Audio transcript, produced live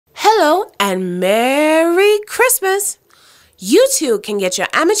Hello and Merry Christmas! You too can get your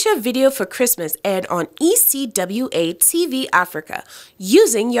amateur video for Christmas aired on ECWA TV Africa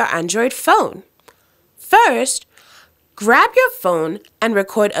using your Android phone. First, grab your phone and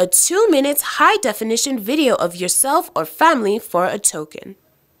record a 2-minute high-definition video of yourself or family for a token.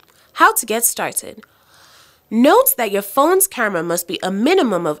 How to get started. Note that your phone's camera must be a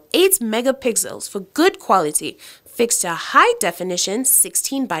minimum of 8 megapixels for good quality, fixed to high definition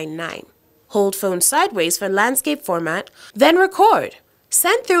 16:9. Hold phone sideways for landscape format, then record.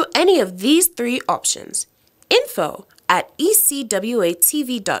 Send through any of these 3 options.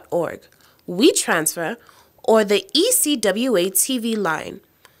 info@ecwatv.org, WeTransfer, or the ECWA TV line,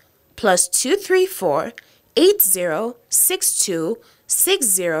 +234 8062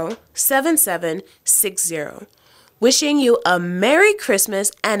 607760. Wishing you a Merry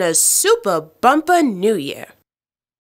Christmas and a super bumper New Year.